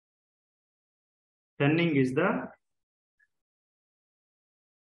Dunning is the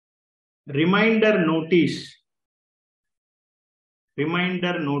reminder notice.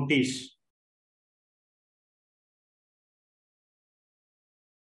 Reminder notice.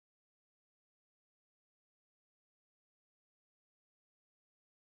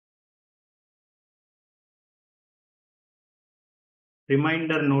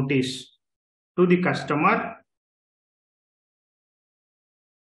 Reminder notice to the customer.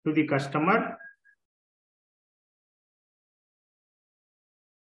 To the customer.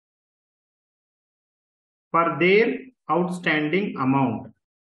 For their outstanding amount.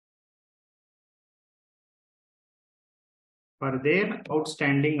 For their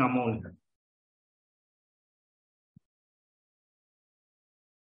outstanding amount.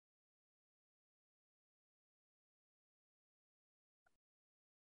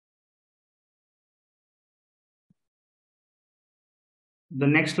 The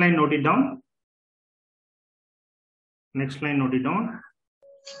next line, note it down. Next line, note it down.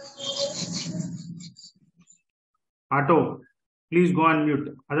 Otto, please go on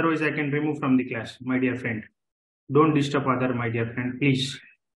mute. Otherwise, I can remove from the class, my dear friend. Don't disturb other, my dear friend, please.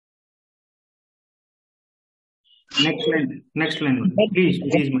 Next line, please,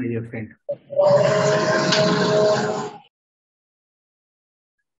 my dear friend.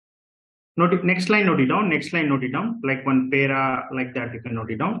 Note it, next line, note it down. Next line, note it down. Like one para, like that, you can note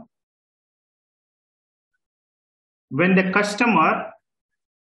it down. When the customer,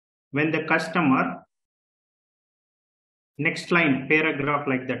 next line, paragraph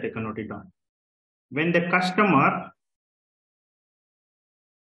like that, you can note it down. When the customer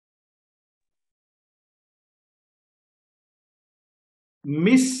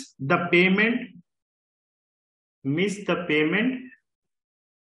miss the payment,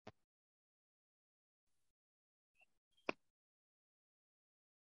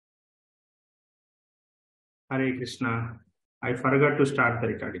 Hare Krishna, I forgot to start the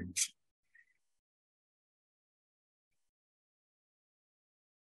recording.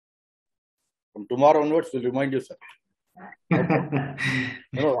 From tomorrow onwards, we'll remind you, sir.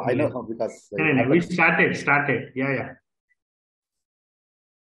 No, I know because no, we started. Yeah.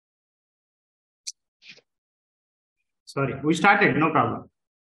 Sorry, we started. No problem.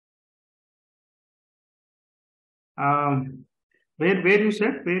 Where you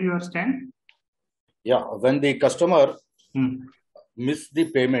said where you are stand? Yeah, when the customer miss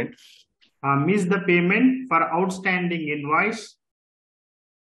the payment. Miss the payment for outstanding invoice.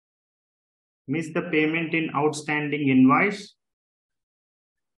 Miss the payment in outstanding invoice.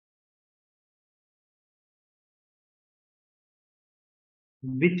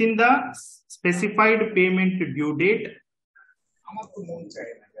 Within the specified payment due date.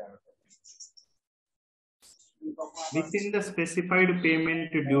 Within the specified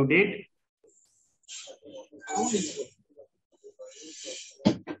payment due date.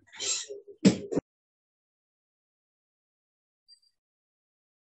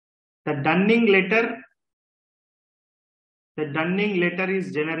 The Dunning letter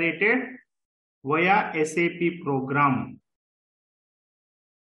is generated via SAP program.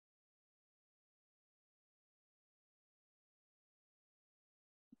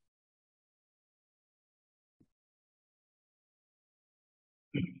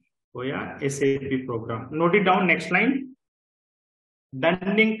 Via SAP program. Note it down, next line.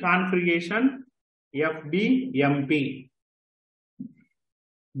 Dunning configuration FBMP.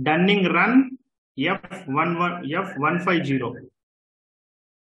 Dunning run F150.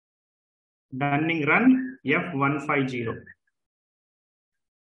 Dunning run F150.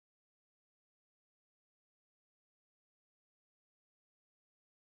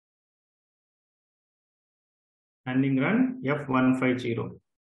 Dunning run F150.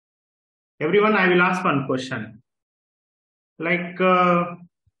 Everyone, I will ask one question. Like APP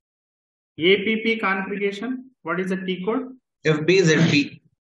configuration, what is the T code? FBZP.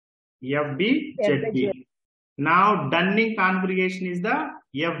 FBZP. Now Dunning configuration is the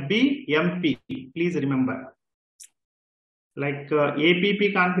FBMP. Please remember. Like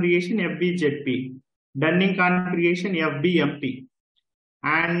APP configuration FBZP. Dunning configuration FBMP.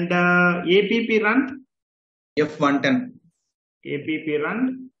 And APP run F110. APP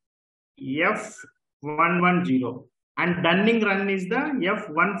run F110. And Dunning run is the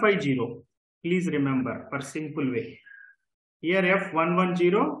F150. Please remember for simple way. Here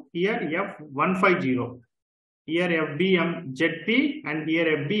F110, here F150. Here FBZP and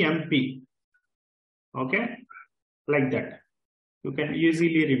here FBMP. Okay, like that. You can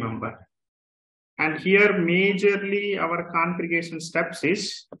easily remember. And here majorly our configuration steps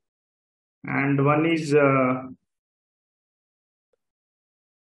is, and one is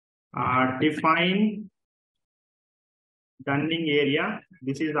Define Dunning area.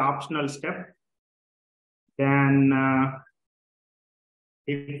 This is optional step. Then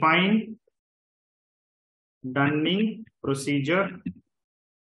define Dunning procedure.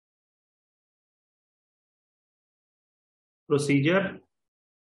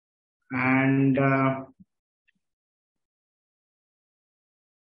 And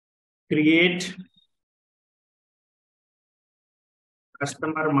create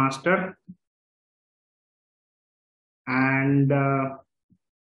customer master and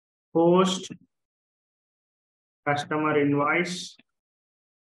post customer invoice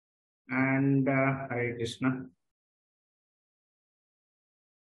and Hare Krishna,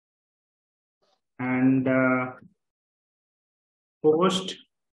 and post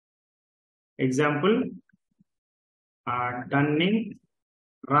example Dunning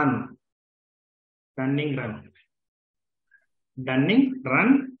run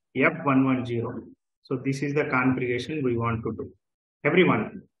F110. So this is the configuration we want to do.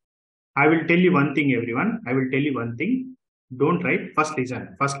 Everyone, I will tell you one thing, everyone. I will tell you one thing. Don't write. First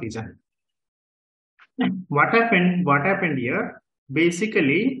listen. What happened here?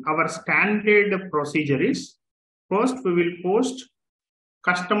 Basically, our standard procedure is first we will post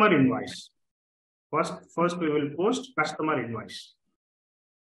customer invoice. First we will post customer invoice.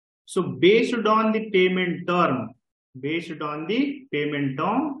 So based on the payment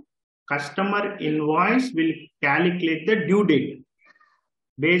term, customer invoice will calculate the due date.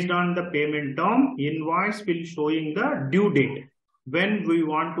 Based on the payment term, invoice will showing the due date when we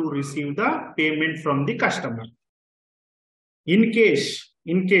want to receive the payment from the customer. In case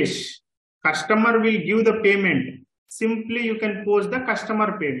customer will give the payment, simply you can post the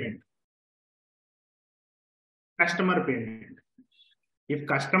customer payment. If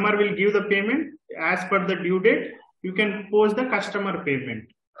customer will give the payment as per the due date, you can post the customer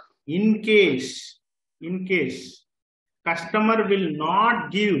payment. In case customer will not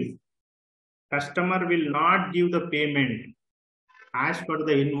give the payment as per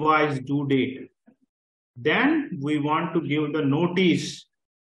the invoice due date, then we want to give the notice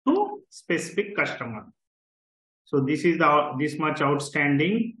to specific customer. So this is this much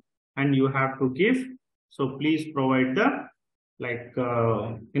outstanding and you have to give. So please provide the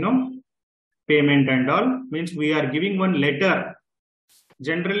payment and all. Means we are giving one letter.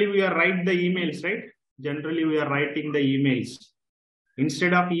 Generally we are writing the emails, right? Generally we are writing the emails.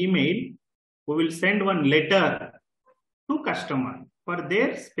 Instead of email, we will send one letter to customer for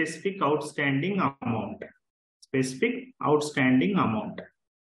their specific outstanding amount.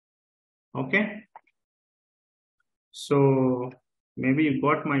 Okay. So maybe you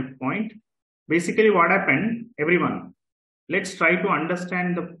got my point. Basically what happened, everyone, let's try to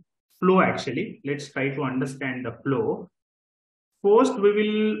understand the flow actually. Let's try to understand the flow. First, we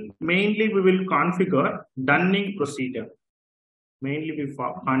will configure Dunning procedure. Mainly we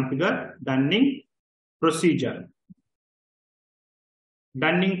configure Dunning procedure.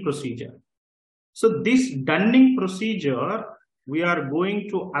 So this Dunning procedure, we are going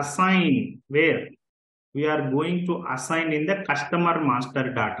to assign where? We are going to assign in the customer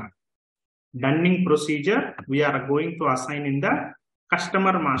master data. Dunning procedure, we are going to assign in the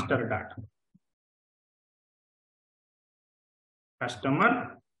customer master data.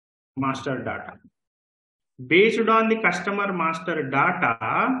 Based on the customer master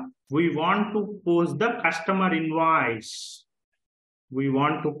data, we want to post the customer invoice. Based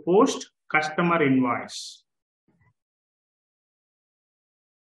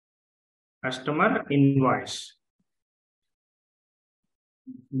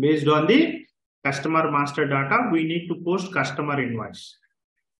on the customer master data, we need to post customer invoice.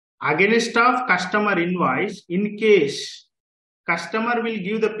 Against of customer invoice, in case customer will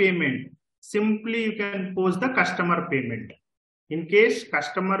give the payment, simply you can post the customer payment. In case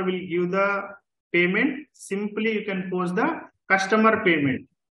customer will give the payment, simply you can post the customer payment.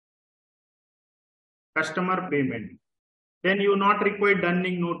 Then you not require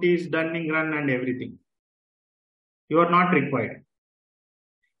Dunning notice, Dunning run and everything. You are not required.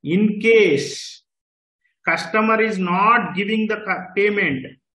 In case customer is not giving the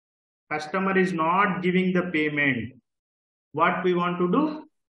payment, what we want to do?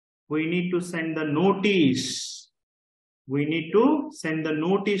 We need to send the notice. To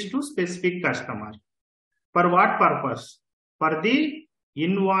specific customer. For what purpose? For the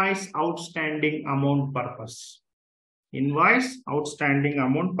invoice outstanding amount purpose. Invoice outstanding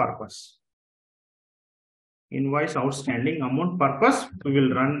amount purpose, we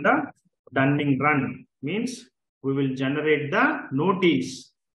will run the Dunning run. Means we will generate the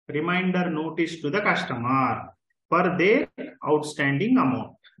notice, reminder notice to the customer for their outstanding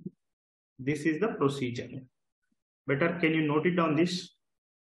amount. This is the procedure. Better, can you note it down this?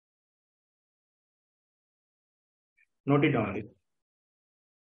 Note it down.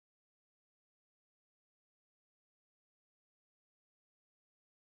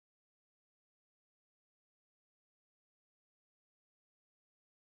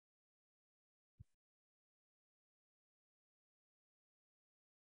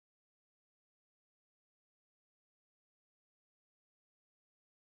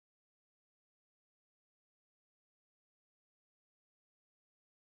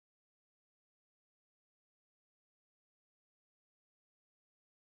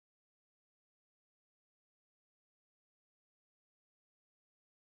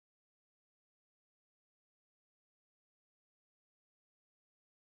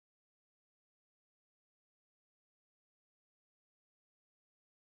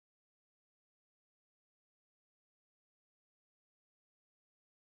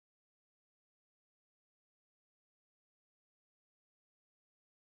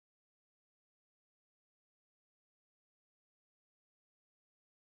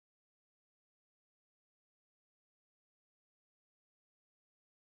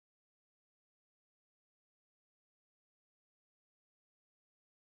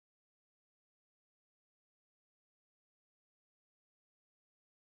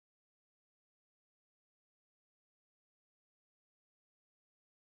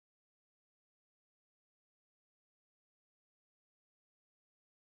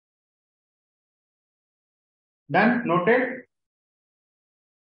 Done? Noted?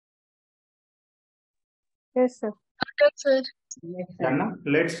 Yes, sir. Sir. Done.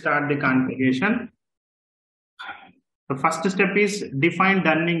 Let's start the configuration. The first step is define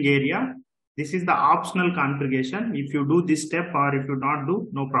Dunning area. This is the optional configuration. If you do this step or if you not do,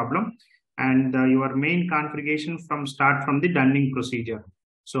 no problem. And your main configuration start from the Dunning procedure.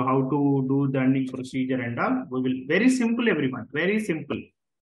 So how to do Dunning procedure and all, we will, very simple everyone, very simple.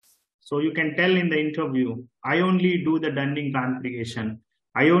 So you can tell in the interview, I only do the Dunning configuration.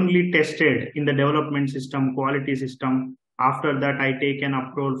 I only tested in the development system, quality system. After that, I take an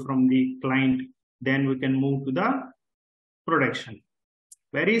approval from the client. Then we can move to the production.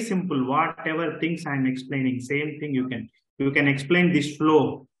 Very simple. Whatever things I'm explaining, same thing you can explain this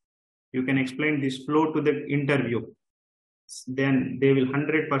flow. You can explain this flow to the interview. Then they will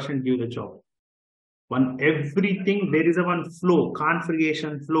 100% give the job. Everything, there is a one flow,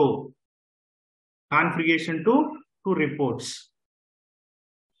 configuration flow. Configuration to reports.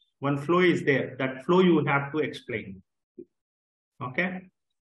 One flow is there. That flow you have to explain. Okay.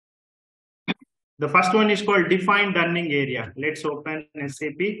 The first one is called define Dunning area. Let's open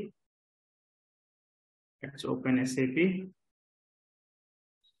SAP. Let's open SAP.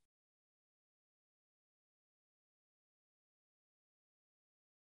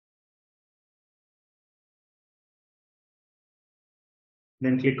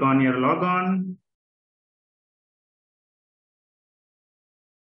 Then click on your logon.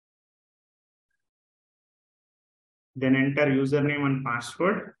 Then enter username and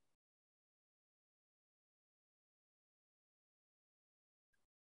password.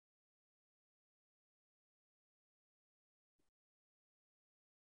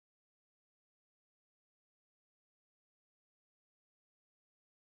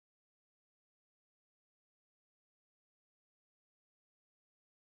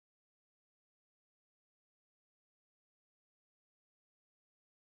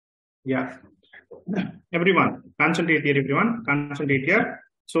 Yeah. Everyone, concentrate here, everyone. Concentrate here.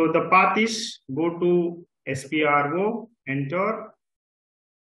 So the path is go to SPRO, enter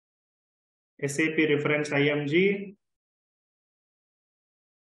SAP reference IMG.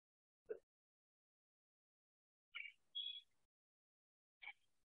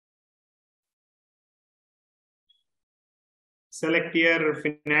 Select here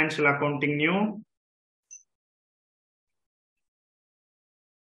financial accounting new.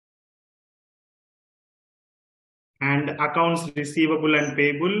 And accounts receivable and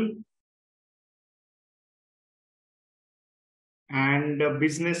payable. And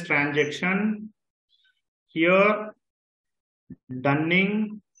business transaction. Here,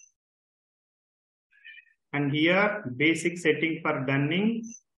 Dunning. And here, basic setting for Dunning.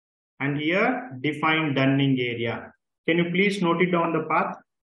 And here, define Dunning area. Can you please note it down the path?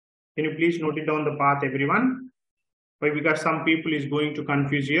 Can you please note it down the path, everyone? Why? Because some people is going to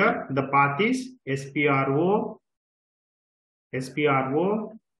confuse here. The path is SPRO,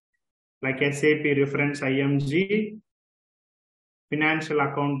 like SAP reference IMG, financial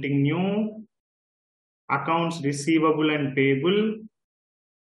accounting new, accounts receivable and payable,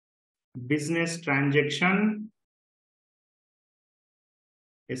 business transaction,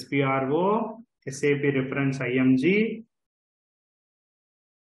 SPRO, SAP reference IMG,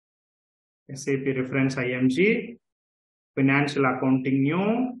 SAP reference IMG, financial accounting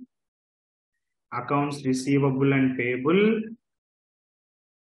new, accounts receivable and payable,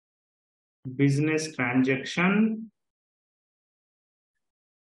 business transaction,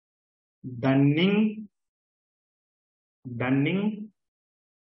 Dunning,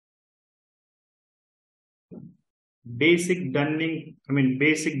 basic Dunning,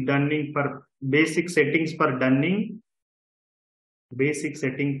 basic settings for Dunning, basic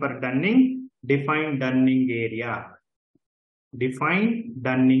setting for Dunning, define Dunning area.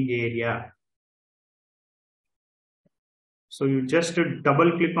 So you just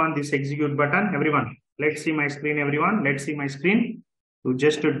double click on this execute button. Everyone, let's see my screen. You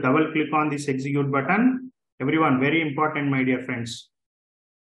just double click on this execute button. Everyone, very important, my dear friends.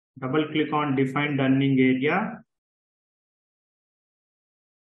 Double click on define Dunning area.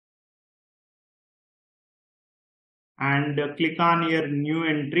 And click on your new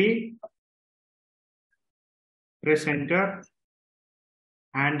entry. Press enter.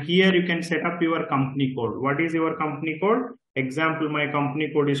 And here you can set up your company code. What is your company code? Example, my company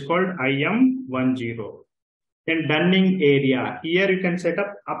code is called IM10. Then Dunning area. Here you can set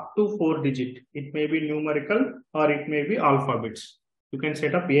up to 4 digit. It may be numerical or it may be alphabets. You can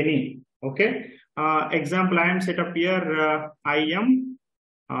set up any. Okay. Example, I am set up here IM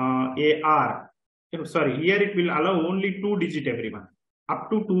AR. Sorry, here it will allow only 2 digit, everyone. Up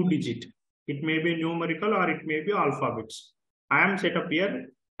to 2 digit. It may be numerical or it may be alphabets. I am set up here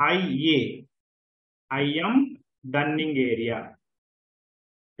IA. IM Dunning area.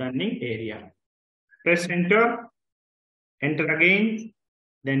 Press enter. Enter again.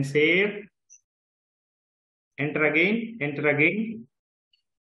 Then save. Enter again.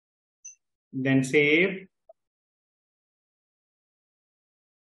 Then save.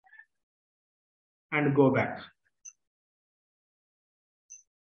 And go back.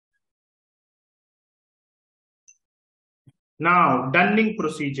 Now, Dunning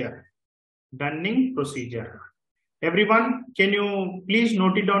procedure. Everyone, can you please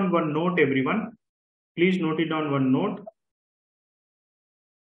note it down one note, everyone? Please note it down one note.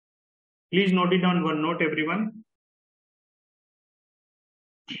 Everyone.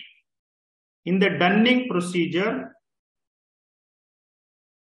 In the Dunning procedure,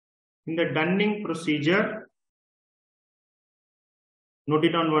 note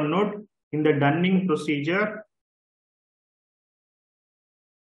it on one note. In the Dunning procedure,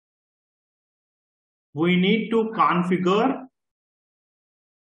 we need to configure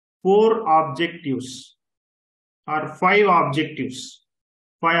 4 objectives or 5 objectives.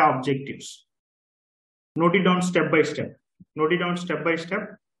 Note it down step by step.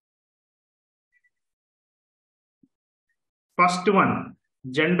 First one,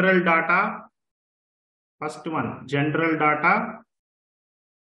 general data.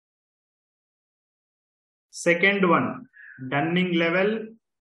 Second one, Dunning level.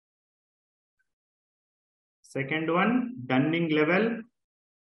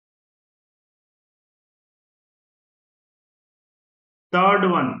 Third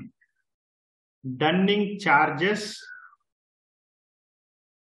one, Dunning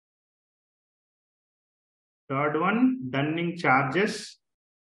charges.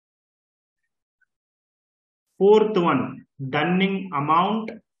 Fourth one, Dunning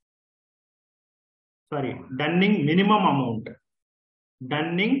minimum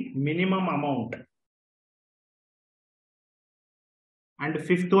amount. And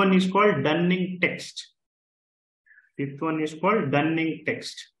fifth one is called Dunning text.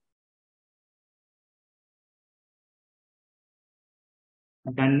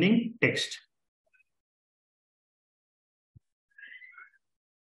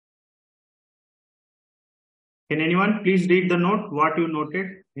 Can anyone please read the note? What you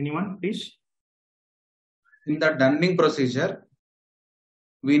noted? Anyone, please? In the Dunning procedure,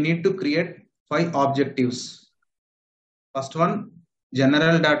 we need to create 5 objectives. First one,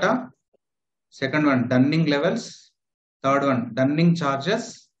 general data. Second one, Dunning levels. Third one, Dunning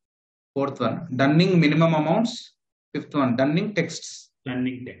charges. Fourth one, Dunning minimum amounts. Fifth one, Dunning texts.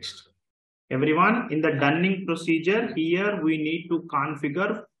 Everyone, in the Dunning procedure, here we need to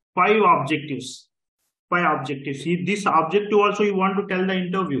configure 5 objectives. See, this objective also you want to tell the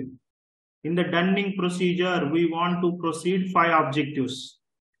interview. In the Dunning procedure, we want to proceed 5 objectives.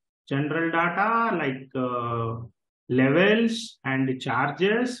 General data like levels and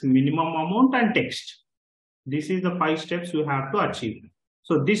charges, minimum amount and text. This is the 5 steps you have to achieve.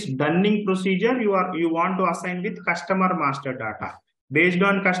 So this Dunning procedure you want to assign with customer master data. Based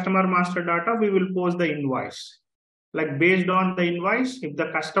on customer master data, we will post the invoice. like based on the invoice, if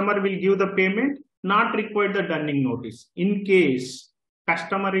the customer will give the payment, not require the Dunning notice. In case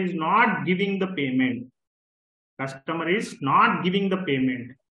customer is not giving the payment, that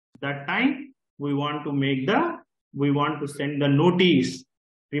time we want to send the notice,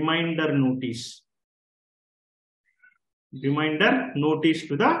 reminder notice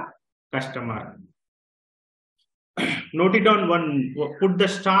to the customer. Note it down, put the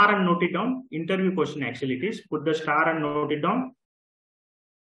star and note it down. Interview question actually it is. Put the star and note it down.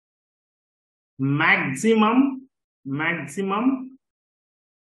 Maximum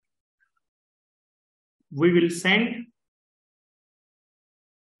we will send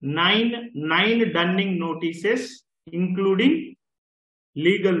 9 Dunning notices, including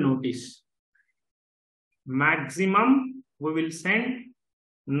legal notice. Maximum we will send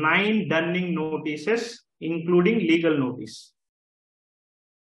 9 Dunning notices, including legal notice.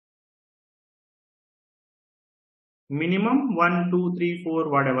 Minimum 1, 2, 3, 4,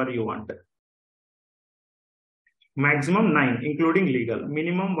 whatever you want. Maximum 9, including legal.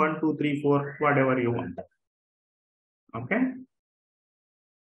 Minimum 1, 2, 3, 4, whatever you want. Okay.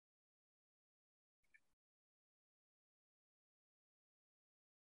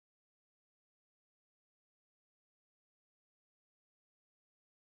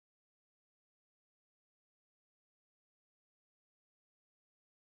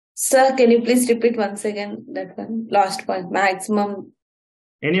 Sir, can you please repeat once again that one? Last point. Maximum.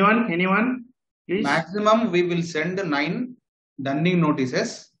 Anyone? Please. Maximum we will send 9 Dunning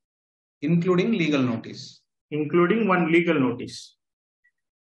notices, including legal notice. Including 1 legal notice.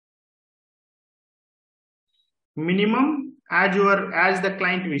 Minimum as the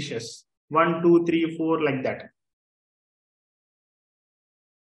client wishes. 1, 2, 3, 4 like that.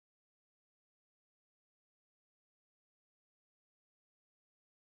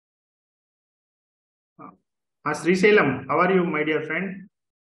 Srisalam, how are you, my dear friend?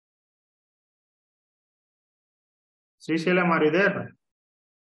 Srisalam, are you there?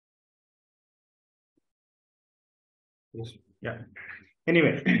 Yes. Yeah.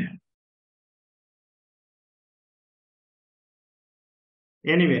 Anyway,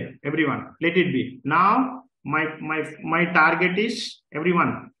 everyone, let it be. Now, my target is,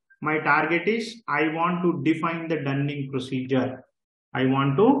 everyone, my target is I want to define the Dunning procedure.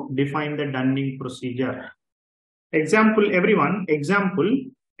 Example, everyone, example,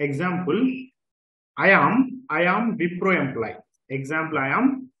 I am Wipro employee. Example, I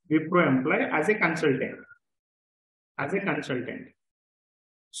am Wipro employee as a consultant.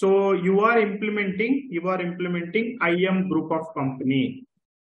 So you are implementing IM group of company.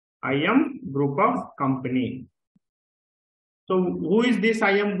 So who is this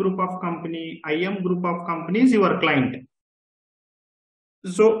IM group of company? IM group of company is your client.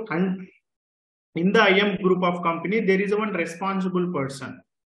 So in the IM group of company, there is one responsible person.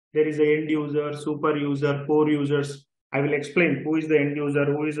 There is an end user, super user, core users. I will explain who is the end user,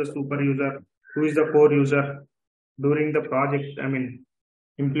 who is the super user, who is the core user during the project,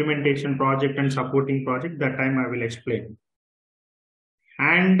 implementation project and supporting project. That time I will explain.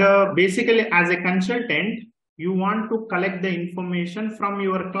 And basically, as a consultant, you want to collect the information from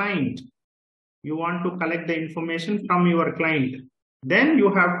your client. Then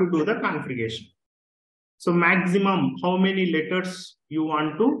you have to do the configuration. So maximum, how many letters you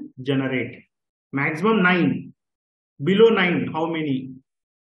want to generate? Maximum 9. Below 9, how many?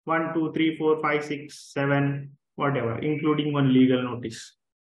 1, 2, 3, 4, 5, 6, 7, whatever, including 1 legal notice.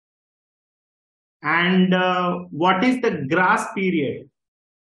 And what is the grace period?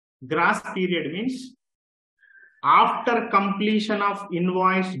 Grace period means after completion of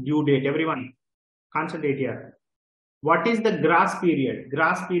invoice due date. Everyone, concentrate here. What is the grace period?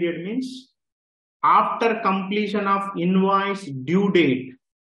 Grace period means after completion of invoice due date,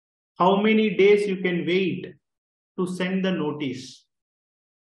 how many days you can wait to send the notice?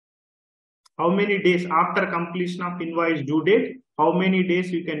 How many days after completion of invoice due date, how many days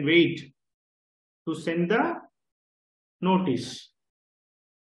you can wait to send the notice?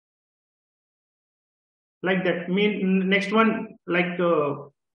 Like that. Next one, like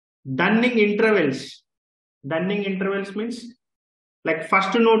Dunning intervals. Dunning intervals means like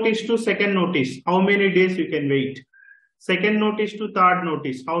first notice to second notice, how many days you can wait? Second notice to third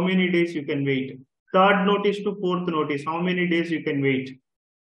notice, how many days you can wait? Third notice to fourth notice, how many days you can wait?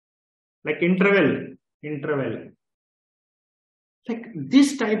 Like interval. Like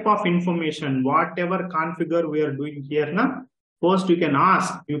this type of information, whatever configure we are doing here now, first you can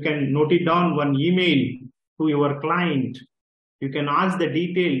ask, you can note it down, one email to your client. You can ask the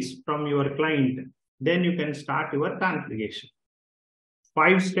details from your client. Then you can start your configuration.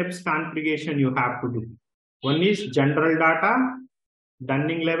 5 steps configuration you have to do. One is general data,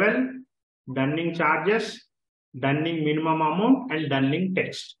 Dunning level, Dunning charges, Dunning minimum amount, and Dunning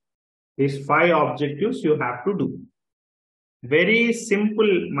text. These 5 objectives you have to do. Very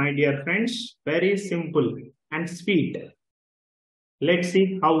simple, my dear friends. Very simple and sweet. Let's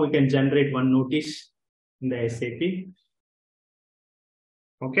see how we can generate one notice in the SAP.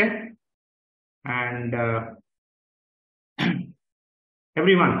 Okay. And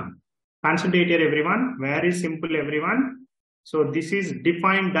everyone, concentrate here, everyone. Very simple, everyone. So this is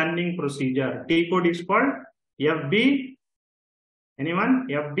defined Dunning procedure. T code is called FB. Anyone?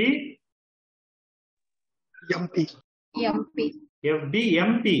 FB? MP. FB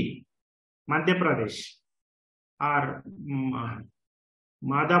MP. Madhya Pradesh. Or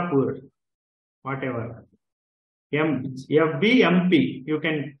Madhapur. Whatever. FB MP. You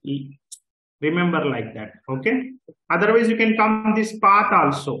can remember like that. Okay. Otherwise, you can come this path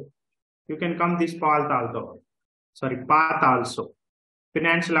also. You can come this path also. Sorry, path also.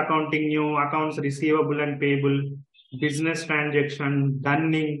 Financial accounting, new accounts receivable and payable, business transaction,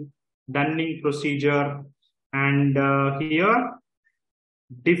 Dunning procedure, and here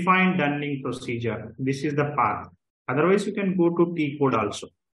define Dunning procedure. This is the path. Otherwise, you can go to T code also.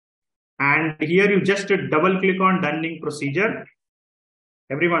 And here you just double click on Dunning procedure.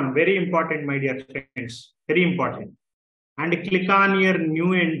 Everyone, very important, my dear friends, very important. And click on your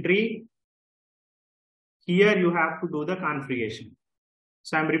new entry. Here you have to do the configuration.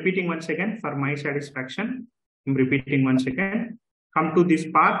 So I'm repeating once again for my satisfaction. I'm repeating once again. Come to this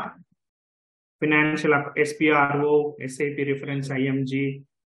path. Financial SPRO, SAP reference IMG,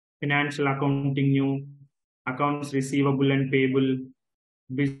 financial accounting new, accounts receivable and payable,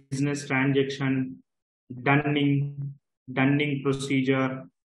 business transaction, Dunning procedure,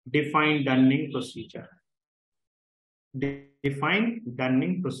 define Dunning procedure. Define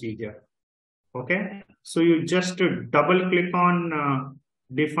Dunning procedure. Okay. So you just double click on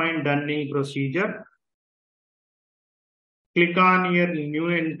define Dunning procedure. Click on your new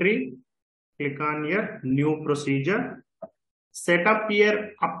entry. Click on your new procedure. Set up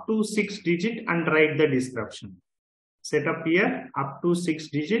here up to 6 digit and write the description. Set up here up to 6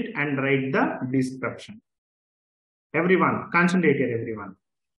 digit and write the description. Everyone, concentrate here, everyone.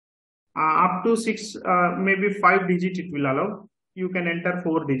 Up to 6, maybe 5 digit it will allow. You can enter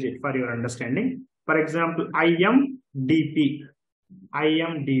 4 digit for your understanding. For example, IMDP.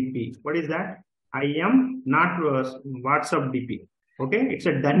 IMDP. What is that? IM, not WhatsApp DP. Okay, it's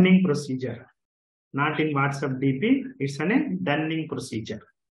a Dunning procedure. Not in WhatsApp DP, it's a Dunning procedure.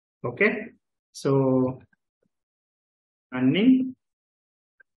 Okay, so Dunning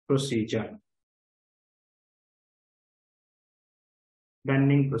procedure.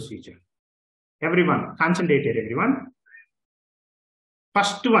 Dunning procedure. Everyone, concentrate here, everyone.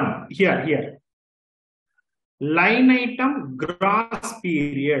 First one, here. Line item gross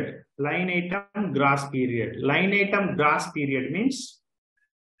period. Line item gross period. Line item gross period means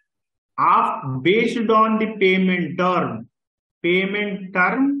based on the payment term. Payment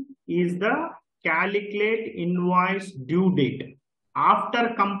term is the calculate invoice due date.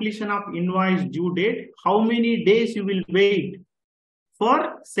 After completion of invoice due date, how many days you will wait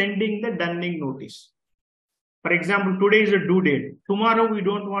for sending the Dunning notice? For example, today is a due date. Tomorrow we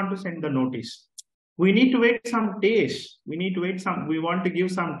don't want to send the notice. We need to wait some days. We want to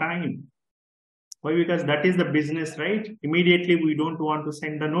give some time. Why? Because that is the business, right? Immediately we don't want to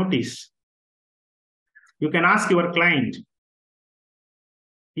send the notice. You can ask your client.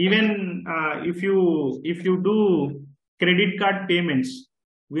 Even if you do credit card payments,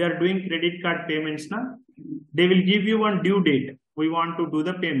 we are doing credit card payments now. They will give you one due date. We want to do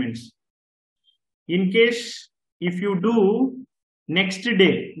the payments. In case if you do next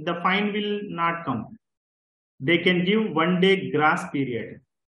day, the fine will not come. They can give 1 day grace period.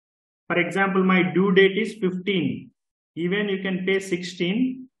 For example, my due date is 15. Even you can pay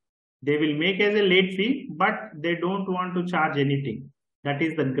 16. They will make as a late fee, but they don't want to charge anything. That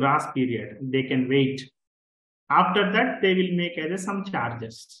is the grace period. They can wait. After that, they will make as some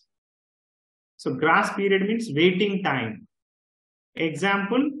charges. So grace period means waiting time.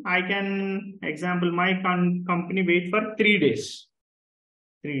 Example, my company wait for 3 days.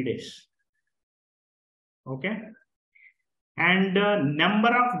 3 days. Okay. And number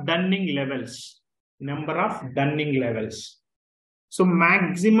of Dunning levels. So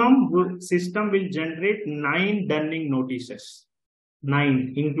maximum system will generate 9 Dunning notices.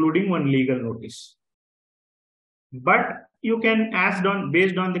 9, including one legal notice. But you can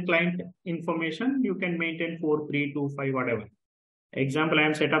based on the client information, you can maintain 4, 3, 2, 5, whatever. Example, I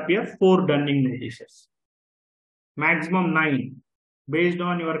am set up here 4 Dunning notices. Maximum 9. Based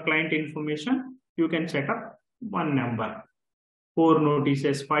on your client information, you can set up one number. 4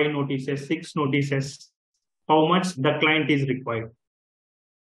 notices, 5 notices, 6 notices. How much the client is required.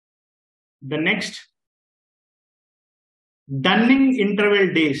 The next, Dunning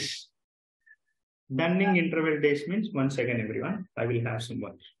interval days. Dunning interval days means, one second everyone, I will have some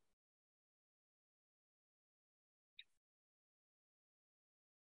work.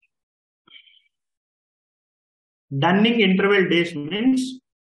 Dunning interval days means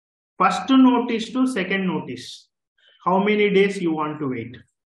first notice to second notice. How many days you want to wait?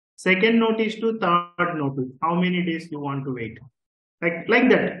 Second notice to third notice. How many days you want to wait? Like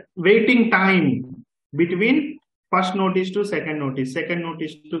that. Waiting time between first notice to second notice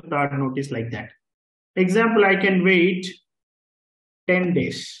to third notice, like that. Example, I can wait 10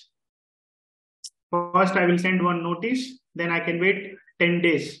 days. First, I will send one notice. Then I can wait 10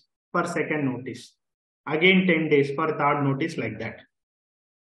 days for second notice. Again 10 days for third notice, like that.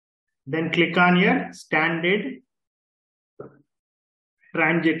 Then click on here, standard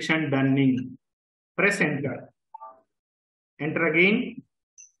transaction Dunning. Press enter. Enter again.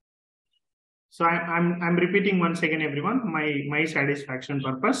 So I'm repeating once again, everyone, my satisfaction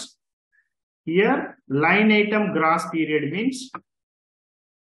purpose. Here, line item gross period means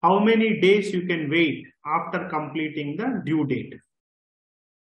how many days you can wait after completing the due date.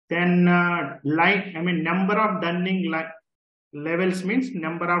 Then number of Dunning levels means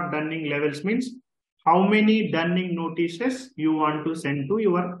how many Dunning notices you want to send to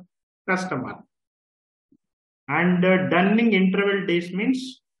your customer. And Dunning interval days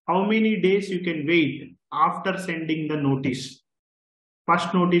means how many days you can wait after sending the notice.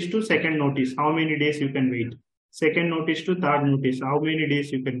 First notice to second notice, how many days you can wait. Second notice to third notice, how many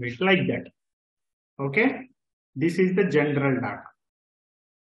days you can wait, like that. Okay, this is the general data.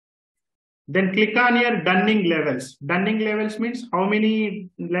 Then click on here, Dunning levels. Dunning levels means how many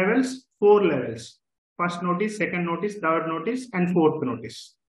levels? 4 levels. First notice, second notice, third notice, and fourth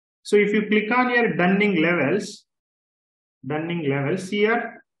notice. So if you click on here, Dunning levels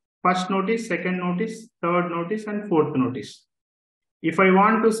here, first notice, second notice, third notice, and fourth notice. If I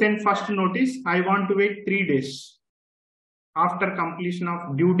want to send first notice, I want to wait 3 days. After completion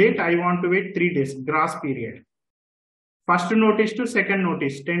of due date, I want to wait 3 days, gross period. First notice to second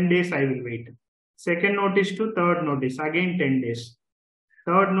notice, 10 days I will wait. Second notice to third notice, again 10 days.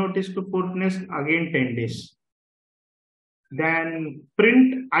 Third notice to fourth notice, again 10 days. Then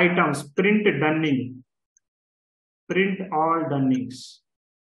print items, print Dunning. Print all Dunnings.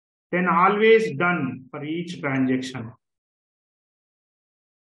 Then always done for each transaction.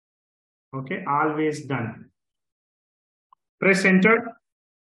 Okay, always done. Press enter.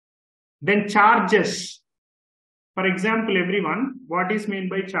 Then charges. For example, everyone, what is meant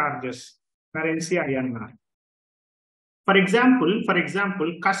by charges? Currency INR. For example,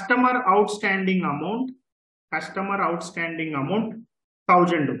 customer outstanding amount,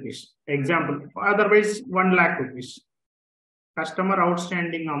 1,000 rupees. Example, otherwise 1 lakh rupees. Customer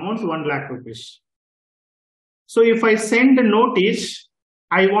outstanding amount 1 lakh rupees. So if I send a notice,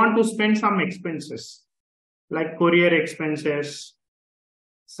 I want to spend some expenses like courier expenses,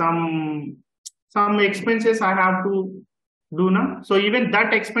 some expenses I have to do now. So even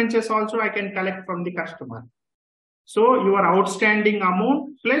that expenses also I can collect from the customer. So your outstanding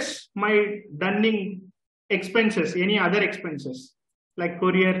amount plus my Dunning expenses, any other expenses like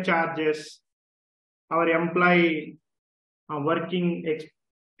courier charges, our employee working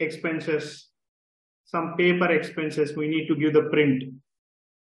expenses, some paper expenses we need to give the print.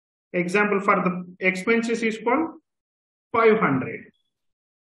 Example for the expenses is called 500.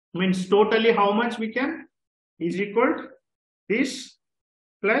 Means totally how much we can is equal to this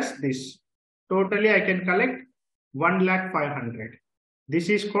plus this. Totally I can collect 1,500,000. This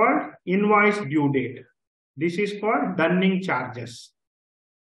is called invoice due date. This is called Dunning charges.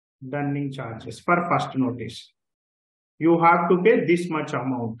 Dunning charges for first notice. You have to pay this much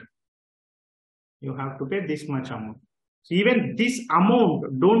amount. You have to pay this much amount. So even this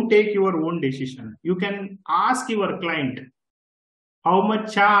amount, don't take your own decision. You can ask your client how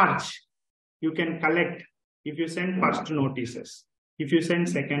much charge you can collect if you send first notices, if you send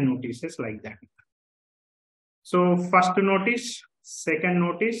second notices, like that. So first notice, second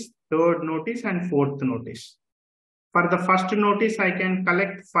notice, third notice, and fourth notice. For the first notice, I can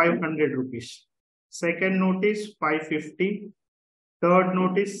collect 500 rupees. Second notice, 550. Third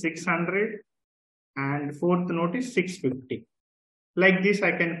notice, 600. And fourth notice, 650. Like this,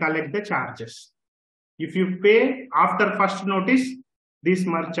 I can collect the charges. If you pay after first notice, this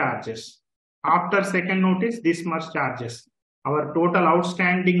much charges. After second notice, this much charges. Our total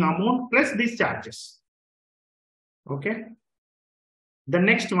outstanding amount plus these charges. Okay. The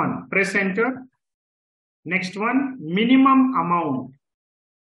next one, press enter. Next one, minimum amount.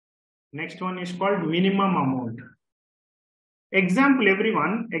 Next one is called minimum amount. Example,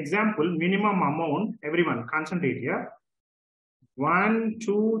 everyone. Example, minimum amount. Everyone, concentrate here. 1,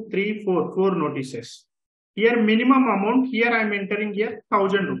 2, 3, 4. 4 notices. Here, minimum amount. Here, I am entering here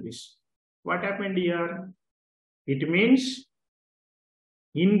 1000 rupees. What happened here? It means,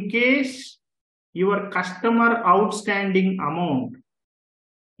 in case your customer outstanding amount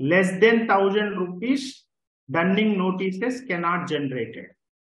less than 1000 rupees, Dunning notices cannot generate it.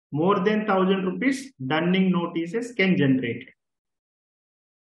 More than 1000 rupees, Dunning notices can generate it.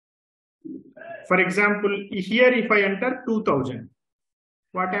 For example, here if I enter 2000,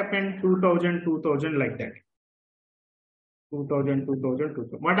 what happened? 2000, 2000 like that. 2000, 2000,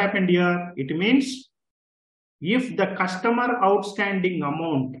 2000. What happened here? It means if the customer outstanding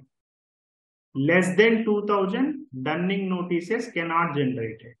amount less than 2000, Dunning notices cannot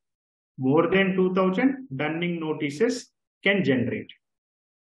generate it. More than 2000, Dunning notices can generate it.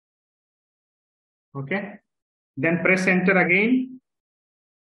 Okay. Then press enter again.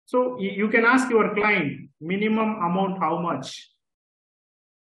 So you can ask your client, minimum amount how much?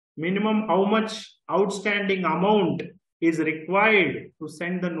 Minimum how much outstanding amount is required to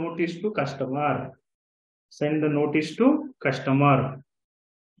send the notice to customer? Send the notice to customer.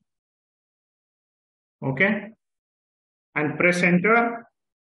 Okay. And press enter.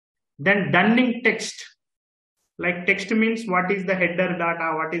 Then Dunning text. Like text means what is the header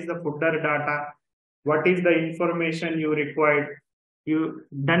data, what is the footer data, what is the information you required. You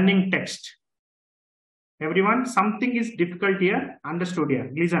Dunning text. Everyone, something is difficult here. Understood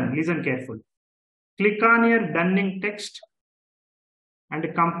here. Listen careful. Click on your Dunning text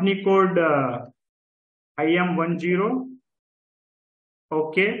and company code IM10.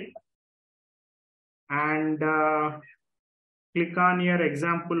 Okay. And click on your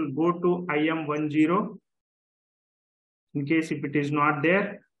example. Go to IM10. In case if it is not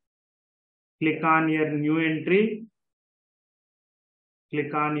there, click on your new entry.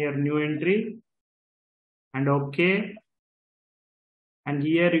 Click on your new entry and OK. And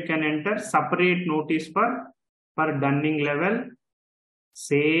here you can enter separate notice per Dunning level.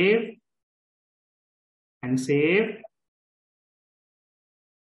 Save and save.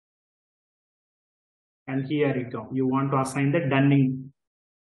 And here you go. You want to assign the Dunning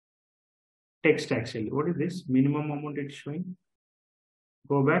text actually. What is this? Minimum amount it's showing.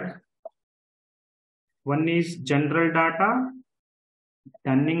 Go back. One is general data,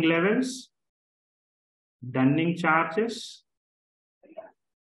 Dunning levels, Dunning charges,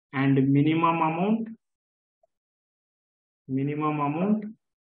 and minimum amount,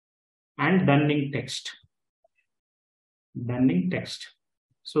 and Dunning text. Dunning text.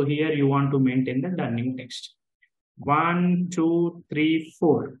 So here you want to maintain the Dunning text. 1, 2, 3,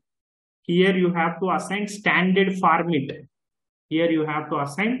 4. Here you have to assign standard format. Here you have to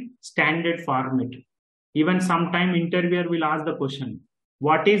assign standard format. Even sometime interviewer will ask the question,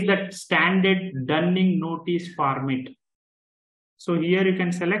 what is that standard Dunning notice format? So here you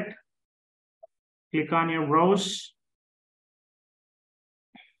can select, click on your browse,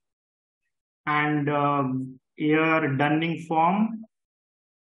 and here Dunning form.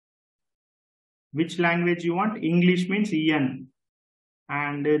 Which language you want? English means EN.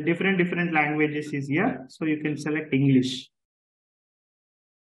 And different languages is here. So you can select English.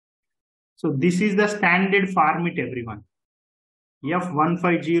 So this is the standard format, everyone.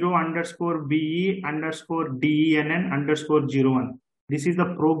 F150_BE_DENN_01. This is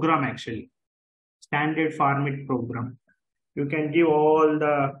the program actually. Standard format program. You can give all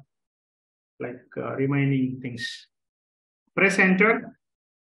the remaining things. Press enter.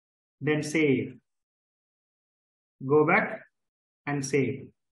 Then save. Go back and save.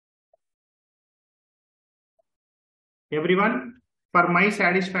 Everyone, for my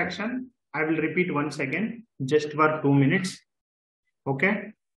satisfaction, I will repeat once again, just for 2 minutes.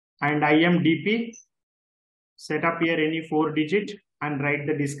 Okay. And I am DP. Set up here any 4 digit and write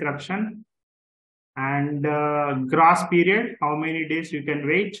the description. And gross period, how many days you can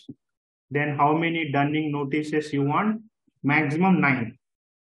wait. Then how many Dunning notices you want. Maximum 9.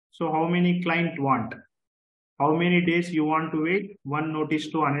 So how many client want? How many days you want to wait? One notice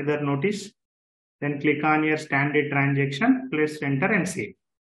to another notice. Then click on your standard transaction, press enter and save.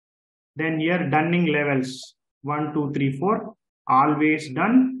 Then here Dunning levels 1, 2, 3, 4. Always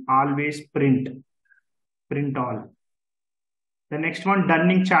done, always print. Print all. The next one,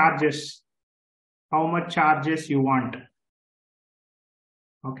 Dunning charges. How much charges you want?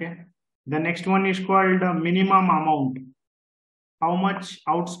 Okay. The next one is called minimum amount. How much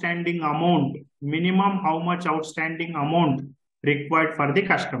outstanding amount? Minimum how much outstanding amount required for the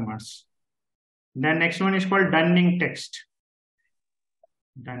customers. Then next one is called Dunning text.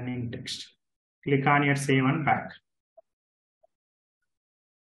 Dunning text. Click on your save and back.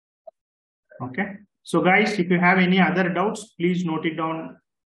 Okay. So guys, if you have any other doubts, please note it down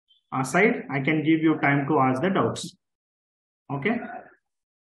aside. I can give you time to ask the doubts. Okay.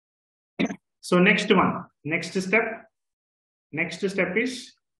 So next step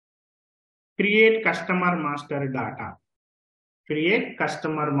is create customer master data. Create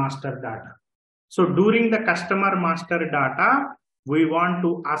customer master data. So during the customer master data, we want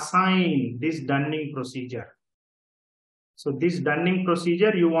to assign this Dunning procedure. So this Dunning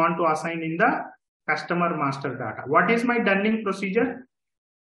procedure you want to assign in the customer master data. What is my Dunning procedure?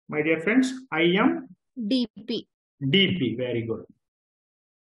 My dear friends, DP. DP, very good.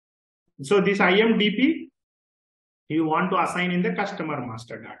 So this DP, you want to assign in the customer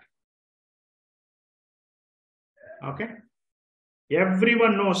master data. Okay.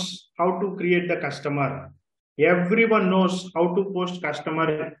 Everyone knows how to create the customer. Everyone knows how to post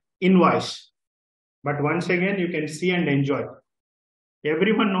customer invoice. But once again, you can see and enjoy.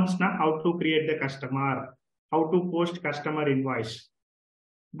 Everyone knows now how to create the customer, how to post customer invoice.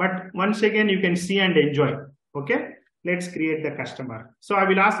 But once again, you can see and enjoy. Okay. Let's create the customer. So I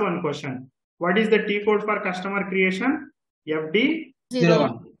will ask one question. What is the T code for customer creation? FD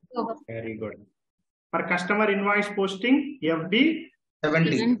 01. Very good. For customer invoice posting, FD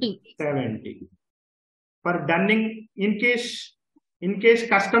 70. For Dunning, in case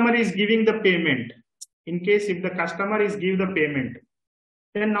customer is giving the payment, in case if the customer is give the payment,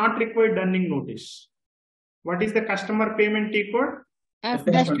 then not required Dunning notice. What is the customer payment T code?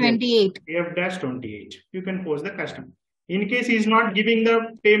 F-28. F-28. You can post the customer. In case he is not giving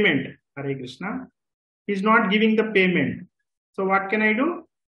the payment, Hare Krishna, he is not giving the payment. So what can I do?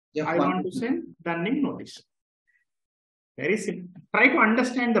 I want to send Dunning notice. Very simple. Try to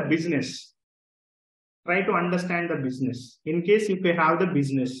understand the business. Try to understand the business. In case if you have the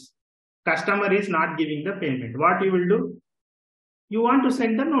business, customer is not giving the payment, what you will do? You want to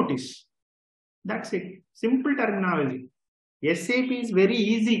send the notice. That's it. Simple terminology. SAP is very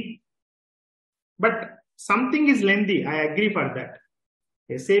easy. But something is lengthy. I agree for that.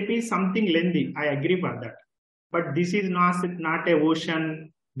 SAP is something lengthy. I agree for that. But this is not a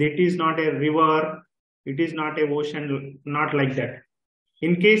ocean. It is not a river. It is not a ocean. Not like that.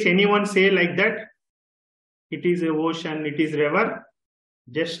 In case anyone say like that, it is a ocean, it is river,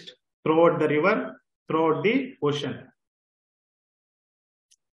 just throw out the river, throw out the ocean.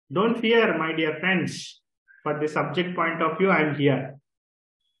 Don't fear, my dear friends. For the subject point of view, I am here.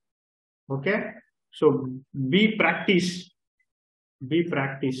 Okay. So be practice.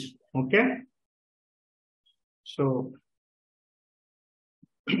 Okay. So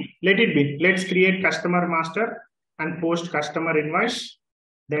let it be. Let's create customer master and post customer invoice,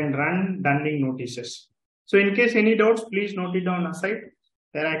 then run Dunning notices. So in case any doubts, please note it down aside.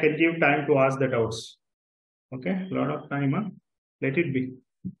 Then I can give time to ask the doubts. Okay, a lot of time. Huh? Let it be.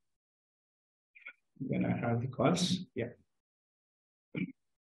 Then I have the calls. Yeah.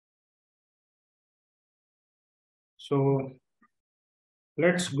 So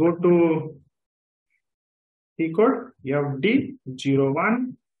let's go to T code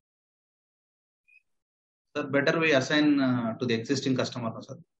FD01. Sir, better we assign to the existing customer,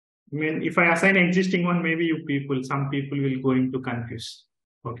 sir. I mean, if I assign existing one, maybe some people will go into confuse.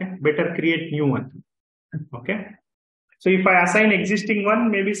 Okay, better create new one. Okay, so if I assign existing one,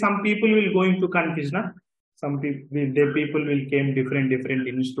 maybe some people will go into confuse. Na? Some people will came different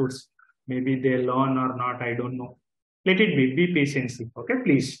institutes. Maybe they learn or not. I don't know. Let it be. Be patient. Okay,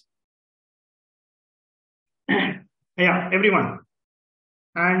 please. Yeah, everyone.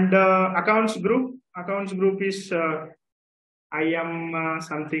 And accounts group is. I am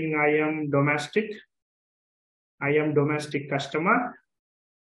domestic customer,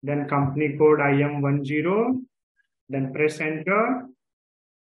 then company code IM10, then press enter.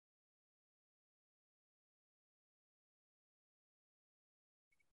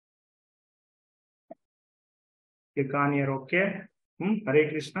 Click on here, okay. Hare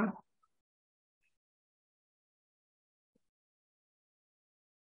Krishna.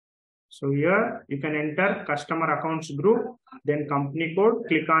 So here you can enter customer accounts group, then company code,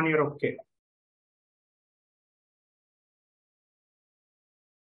 click on your OK.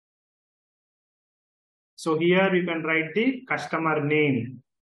 So here you can write the customer name.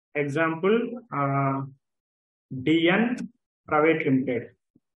 Example, DN Private Limited.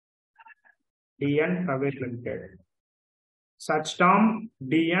 DN Private Limited. Such term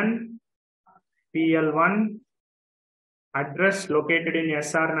DN PL1. Address located in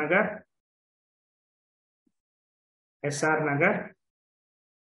SR Nagar.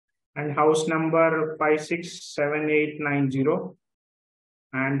 and house number 567890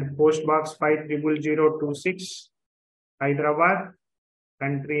 and post box 50026, Hyderabad,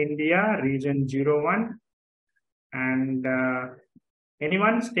 country India, region 01. And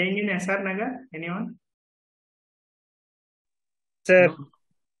anyone staying in SR Nagar? Anyone? Sir. No.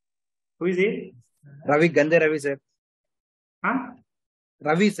 Who is it? Ravi, Gandhi Ravi, sir. Huh?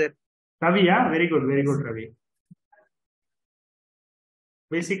 Ravi, sir. Ravi, yeah, very good, Ravi.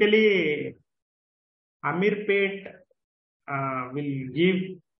 Basically, Amirpet will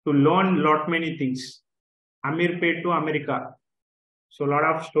give to learn lot many things. Amirpet to America. So a lot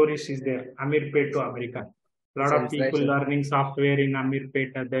of stories is there. Amirpet to America. A lot of people learning software in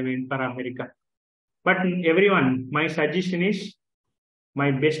Amirpet, they went for America. But everyone, my best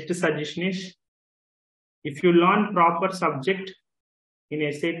suggestion is, if you learn proper subject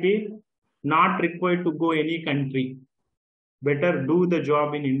in SAP, not required to go any country. Better do the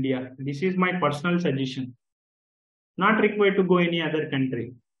job in India. This is my personal suggestion. Not required to go any other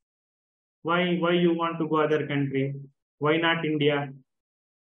country. Why you want to go other country? Why not India?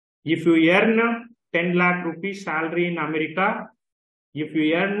 If you earn 10 lakh rupees salary in America, if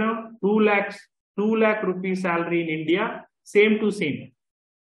you earn 2 lakh rupees salary in India, same to same.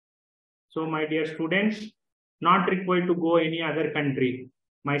 So my dear students, not required to go any other country.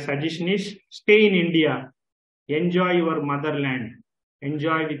 My suggestion is stay in India. Enjoy your motherland.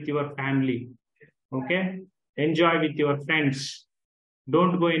 Enjoy with your family. Okay? Enjoy with your friends.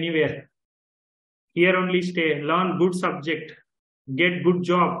 Don't go anywhere. Here only stay. Learn good subject. Get good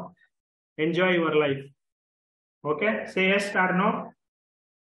job. Enjoy your life. Okay? Say yes or no?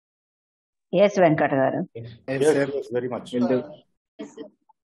 Yes, Venkat garu. Yes, very much.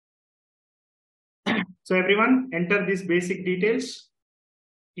 So everyone, enter these basic details.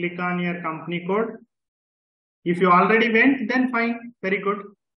 Click on your company code. If you already went, then fine. Very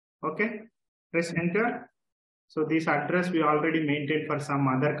good. Okay. Press enter. So this address we already maintained for some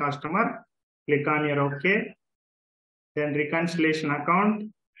other customer. Click on your OK. Then reconciliation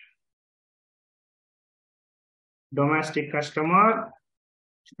account. Domestic customer.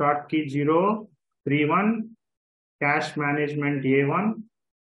 Start key 031. Cash management A1.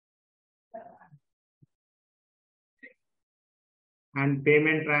 And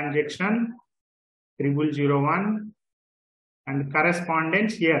payment transaction 0001. And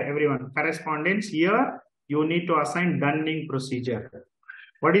correspondence here, everyone. Correspondence here, you need to assign Dunning procedure.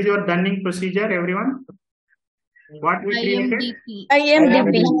 What is your Dunning procedure, everyone? What we created?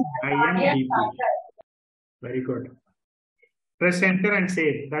 IMDP. IMDP. Very good. Press enter and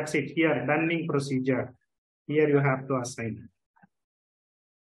save. That's it. Here, Dunning procedure. Here you have to assign.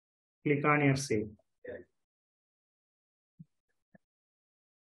 Click on your save.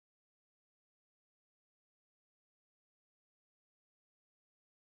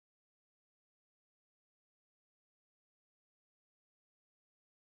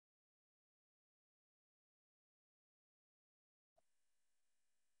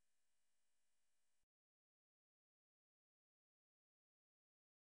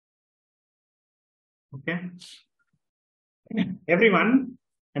 Okay. Everyone,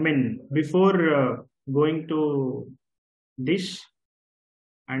 before going to this,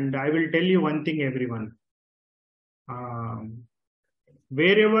 and I will tell you one thing, everyone.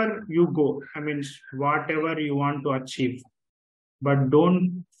 Wherever you go, whatever you want to achieve, but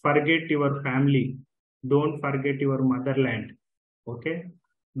don't forget your family. Don't forget your motherland. Okay.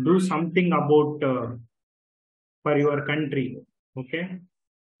 Do something about for your country. Okay.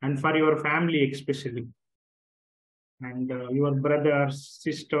 And for your family especially. And your brothers,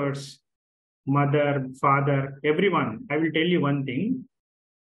 sisters, mother, father, everyone. I will tell you one thing.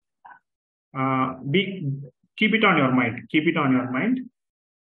 Keep it on your mind. Keep it on your mind.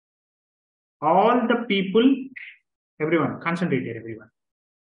 All the people, everyone, concentrate here, everyone.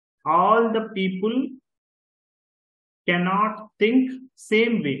 All the people cannot think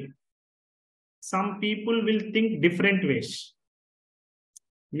same way. Some people will think different ways.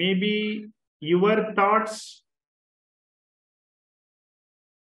 Maybe your thoughts,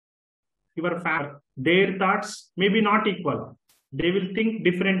 their thoughts may be not equal. They will think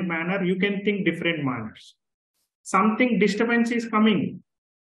different manner. You can think different manners. Something disturbance is coming.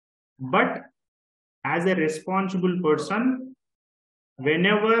 But as a responsible person,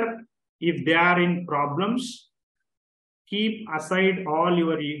 whenever, if they are in problems, keep aside all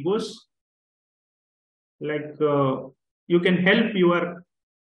your egos. Like you can help your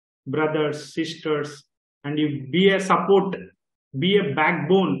brothers, sisters, and you be a support, be a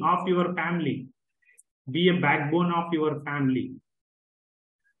backbone of your family. Be a backbone of your family.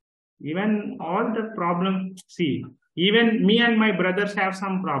 Even all the problems, see, Even me and my brothers have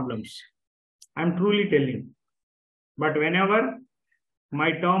some problems. I'm truly telling. But whenever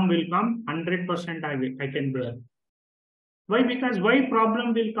my term will come, 100% I can bear. Why? Because why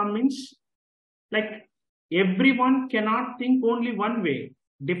problem will come means, like, everyone cannot think only one way.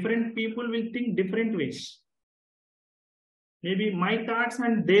 Different people will think different ways. Maybe my thoughts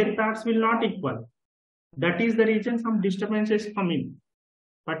and their thoughts will not equal. That is the reason some disturbances come in.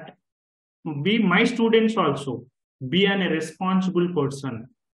 But be my students also. Be a responsible person.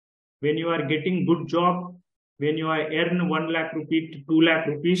 When you are getting good job, when you are earn 1 lakh rupees to 2 lakh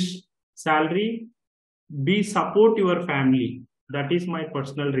rupees salary, be support your family. That is my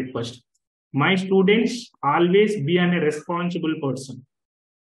personal request. My students, always be a responsible person.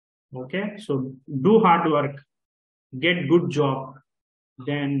 Okay, so do hard work, get good job,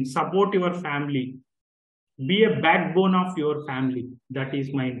 then support your family. Be a backbone of your family. That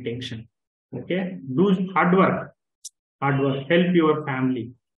is my intention. Okay, do hard work, help your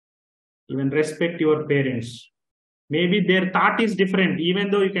family, even respect your parents. Maybe their thought is different, even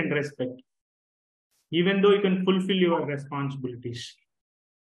though you can respect, even though you can fulfill your responsibilities.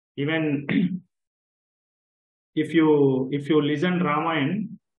 Even if you listen Ramayana,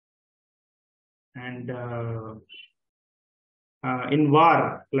 and in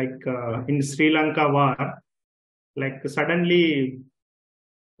war, like in Sri Lanka war, like suddenly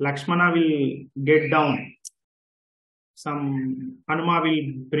Lakshmana will get down. Some Hanuma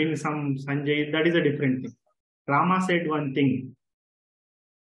will bring some Sanjay. That is a different thing. Rama said one thing.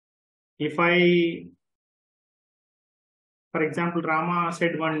 If for example, Rama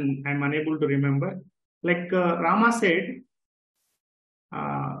said one, I'm unable to remember. Like Rama said,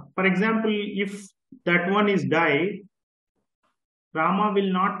 for example, if that one is died, Rama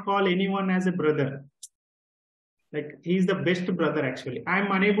will not call anyone as a brother. Like, he is the best brother actually. I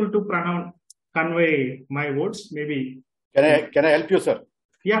am unable to convey my words. Maybe. Can I help you, sir?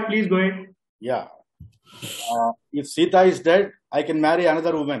 Yeah, please go ahead. Yeah. If Sita is dead, I can marry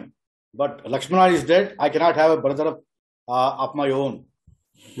another woman. But Lakshmana is dead, I cannot have a brother of my own.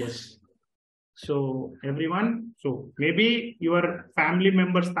 Yes. So everyone, so maybe your family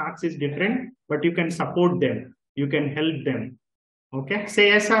members' thoughts is different, but you can support them. You can help them. Okay. Say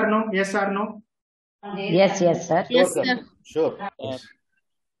yes or no. Yes or no. Yes, sir. Yes, Sure, sir. Sure.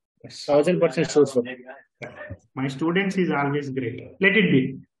 Yes. 1000% sure, sir. My students is always great. Let it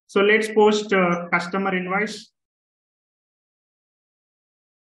be. So let's post customer invoice.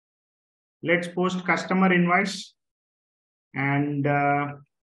 Let's post customer invoice and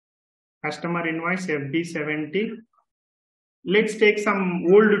customer invoice FD70. Let's take some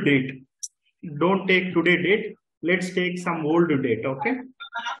old date. Don't take today date. Let's take some old date. Okay.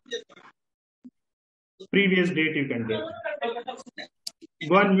 Previous date you can take.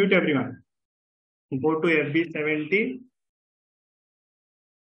 Go and mute everyone. Go to FB70.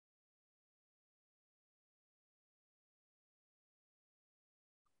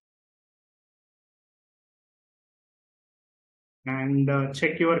 And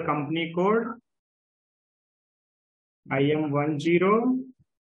check your company code. IM10.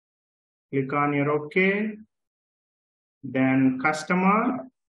 Click on your OK. Then customer.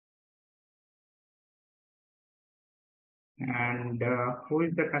 And who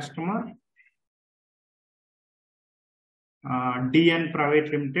is the customer? DN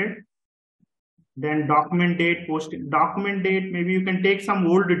Private Limited. Then document date, document date, maybe you can take some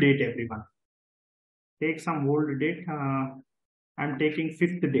old date, everyone. Take some old date. I'm taking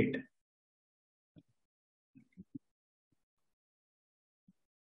 5th date.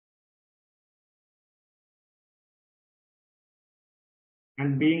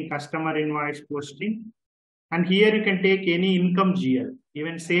 And being customer invoice posting. And here you can take any income GL.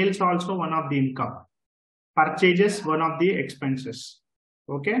 Even sales also one of the income. Purchases one of the expenses.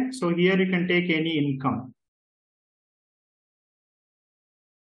 Okay, so here you can take any income.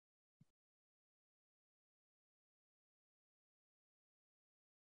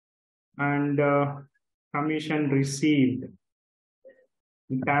 And commission received.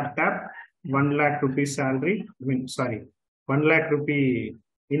 Tap 1 lakh rupee salary. 1 lakh rupee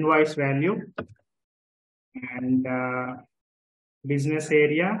invoice value. And business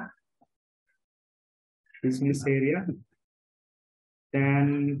area.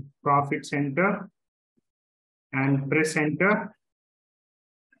 Then profit center and press center.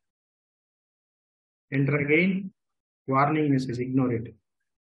 Enter again. Warning message, ignore it.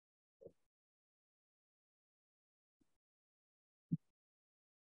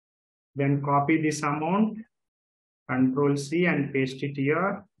 Then copy this amount, Control C and paste it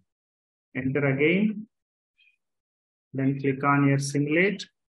here. Enter again. Then click on your simulate.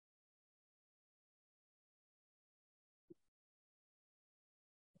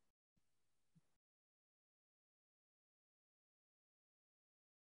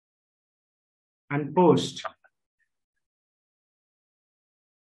 and post.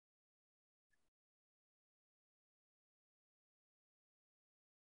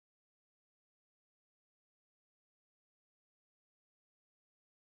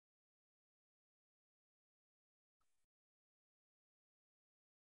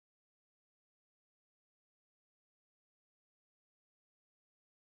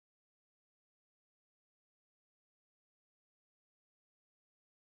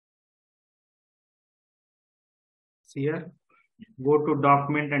 See here, go to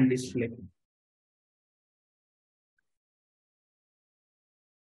document and display.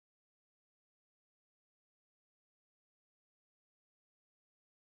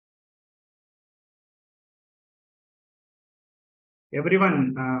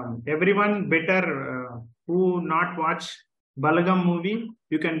 Everyone better who not watch Balagam movie,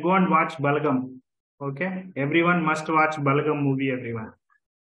 you can go and watch Balagam. Okay, everyone must watch Balagam movie. Everyone,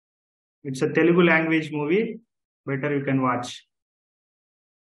 it's a Telugu language movie. Better you can watch.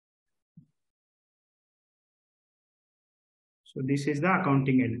 So this is the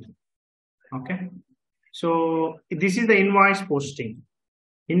accounting end. Okay, so this is the invoice posting.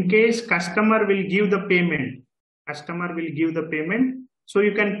 In case customer will give the payment, so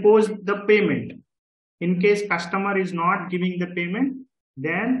you can post the payment. In case customer is not giving the payment,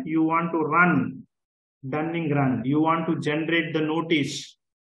 then you want to run Dunning run. You want to generate the notice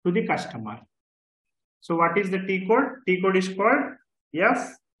to the customer. So what is the T code? T code is called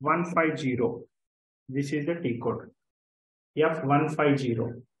F150. This is the T code.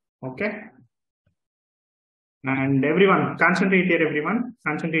 F150. Okay. And everyone, concentrate here, everyone.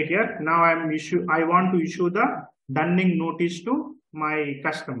 Concentrate here. Now I want to issue the Dunning notice to my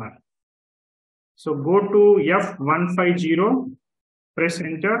customer. So go to F150, press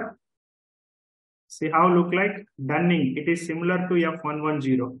enter. See how look like Dunning. It is similar to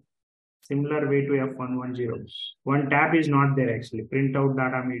F110. Similar way to F110. One tab is not there actually. Print out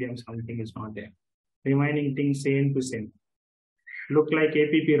data medium, something is not there. Remaining things same to same. Look like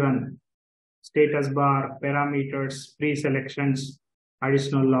APP run. Status bar, parameters, pre-selections,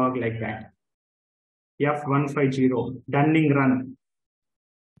 additional log like that. F150, Dunning run.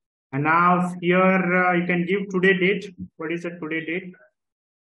 And now here you can give today date. What is the today date?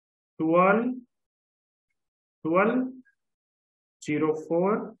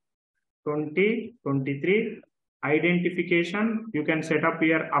 12/04/2023. Identification, you can set up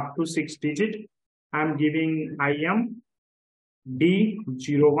here up to 6 digit. I am giving IM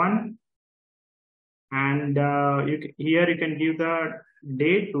D01. And here you can give the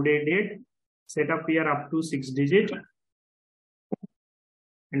date, today date, set up here up to 6 digit.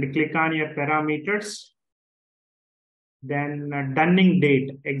 And click on your parameters. Then Dunning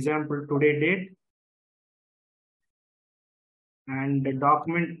date, example today date. And the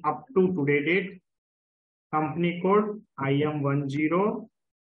document up to today date. Company code IM10.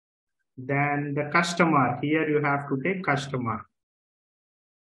 Then the customer, here you have to take customer.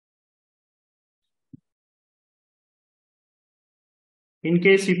 In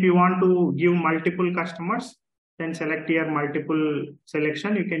case if you want to give multiple customers, then select here multiple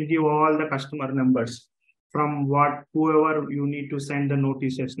selection. You can give all the customer numbers from whoever you need to send the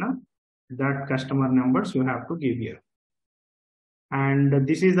notices now. That customer numbers you have to give here. And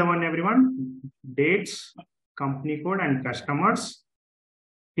this is the one, everyone. Dates, company code and customers.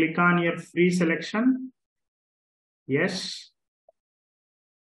 Click on your free selection. Yes.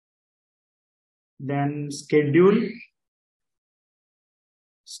 Then schedule.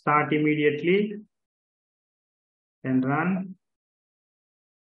 Start immediately. Then run.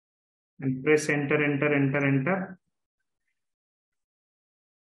 And press enter, enter, enter, enter.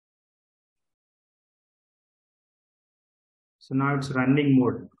 So now it's running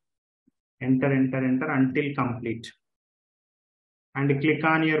mode. Enter, enter, enter until complete. And click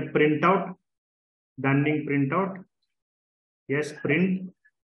on your printout. Dunning printout. Yes, print.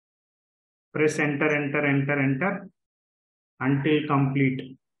 Press enter, enter, enter, enter until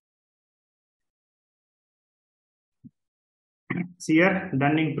complete. See here,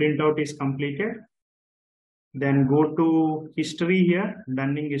 Dunning printout is completed. Then go to history here,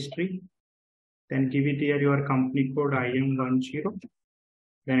 Dunning history. Then give it here your company code IM10.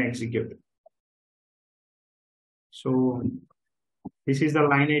 Then execute. So this is the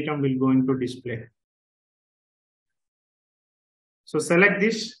line item we're going to display. So select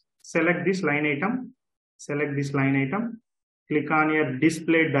this line item, select this line item, click on your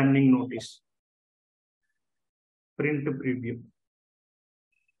display Dunning notice. Print to preview.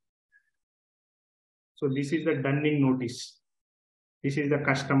 So this is the Dunning notice. This is the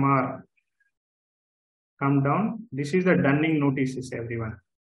customer. Come down. This is the Dunning notices, everyone.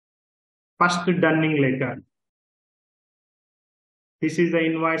 first dunning letter. This is the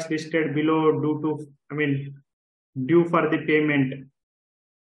invoice listed below due for the payment.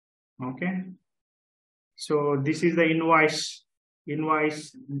 Okay. So this is the invoice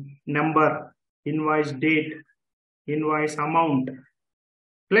number, invoice date, invoice amount,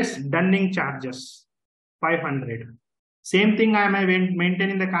 plus dunning charges, 500. Same thing I am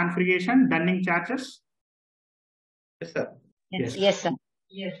maintaining the configuration, dunning charges. Yes, sir. Yes, sir.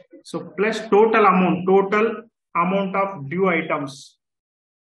 Yes. So plus total amount of due items,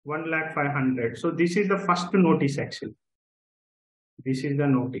 1,500,000. So this is the first notice actually. This is the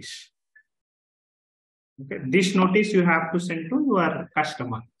notice. Okay. This notice you have to send to your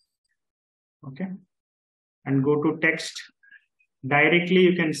customer. Okay. And go to text. Directly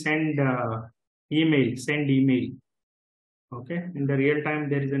you can send email. Okay. In the real time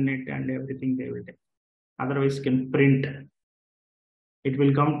there is a net and everything they will take. Otherwise you can print. It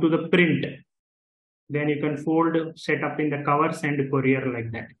will come to the print. Then you can fold, set up in the cover, send courier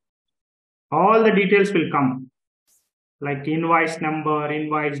like that. All the details will come. Like invoice number,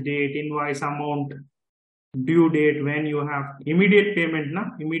 invoice date, invoice amount, due date, when you have immediate payment,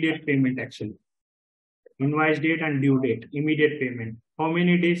 immediate payment actually. Invoice date and due date, immediate payment. How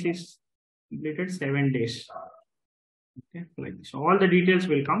many days is dated? 7 days. Okay, like this. All the details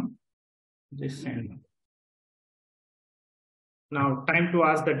will come. Just send. Now, time to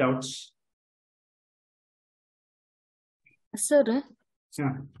ask the doubts. Sir,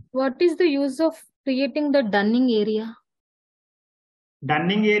 Yeah. what is the use of creating the dunning area?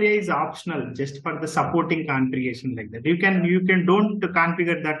 Dunning area is optional, just for the supporting configuration like that. You can don't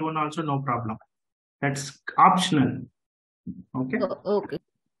configure that one also, no problem. That's optional. Okay. Okay.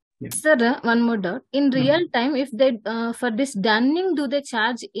 Yeah. Sir, one more doubt. In real time, if they for this dunning, do they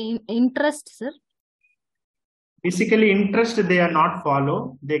charge interest, sir? Basically, interest they are not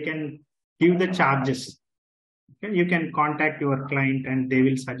follow. They can give the charges. Okay. You can contact your client and they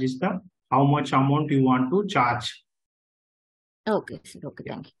will suggest how much amount you want to charge. Okay, sir. Okay,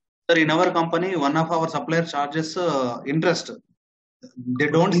 thank you. Sir, in our company, one of our supplier charges interest. They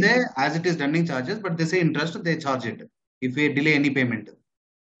don't say as it is dunning charges, but they say interest, they charge it if we delay any payment.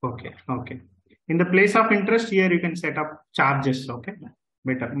 Okay. Okay. In the place of interest, here you can set up charges. Okay.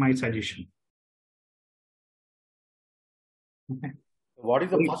 Better, my suggestion. Okay. What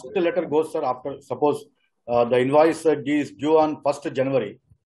is the first letter goes, sir, after, suppose the invoice is due on 1st January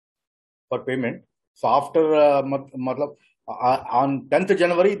for payment. So after on 10th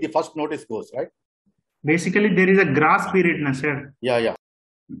January, the first notice goes, right? Basically, there is a grace period, sir. Yeah.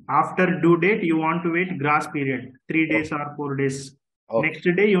 After due date, you want to wait grace period, 3 days or 4 days. Okay.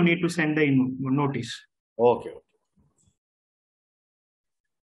 Next day, you need to send the notice. Okay.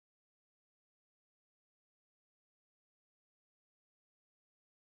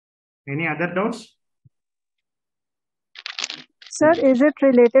 Any other doubts? Sir, is it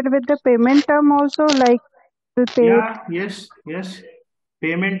related with the payment term also, like the pay? Yeah, yes.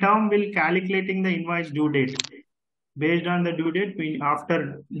 Payment term will calculating the invoice due date. Based on the due date, we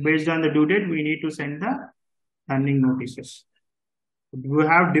need to send the dunning notices. We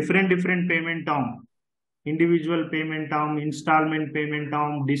have different payment term, individual payment term, installment payment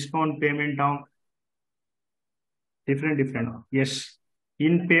term, discount payment term, different. Yes,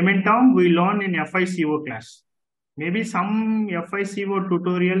 in payment term we learn in FICO class. Maybe some FICO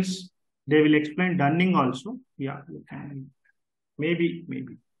tutorials they will explain dunning also. Yeah, you can. Maybe.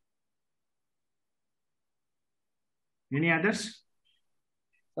 Any others?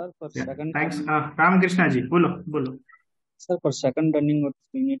 Sir, for Yeah. second. Thanks. Ramakrishna ji, bolo. Sir, for second running, what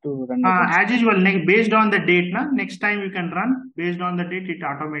we need to run. As usual, based on the date, next time you can run based on the date. It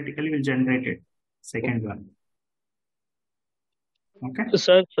automatically will generate it. Second one. Okay.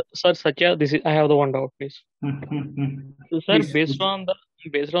 Sir, Satya, I have the one doubt, please. So, sir, Please. based on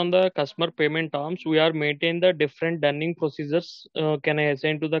the customer payment terms, we are maintaining the different dunning procedures. Can I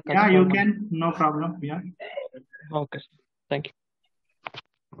assign to the customer? Yeah, you can. No problem. Yeah. Okay. Thank you.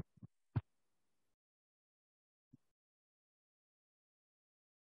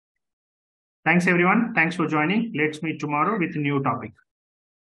 Thanks everyone. Thanks for joining. Let's meet tomorrow with a new topic.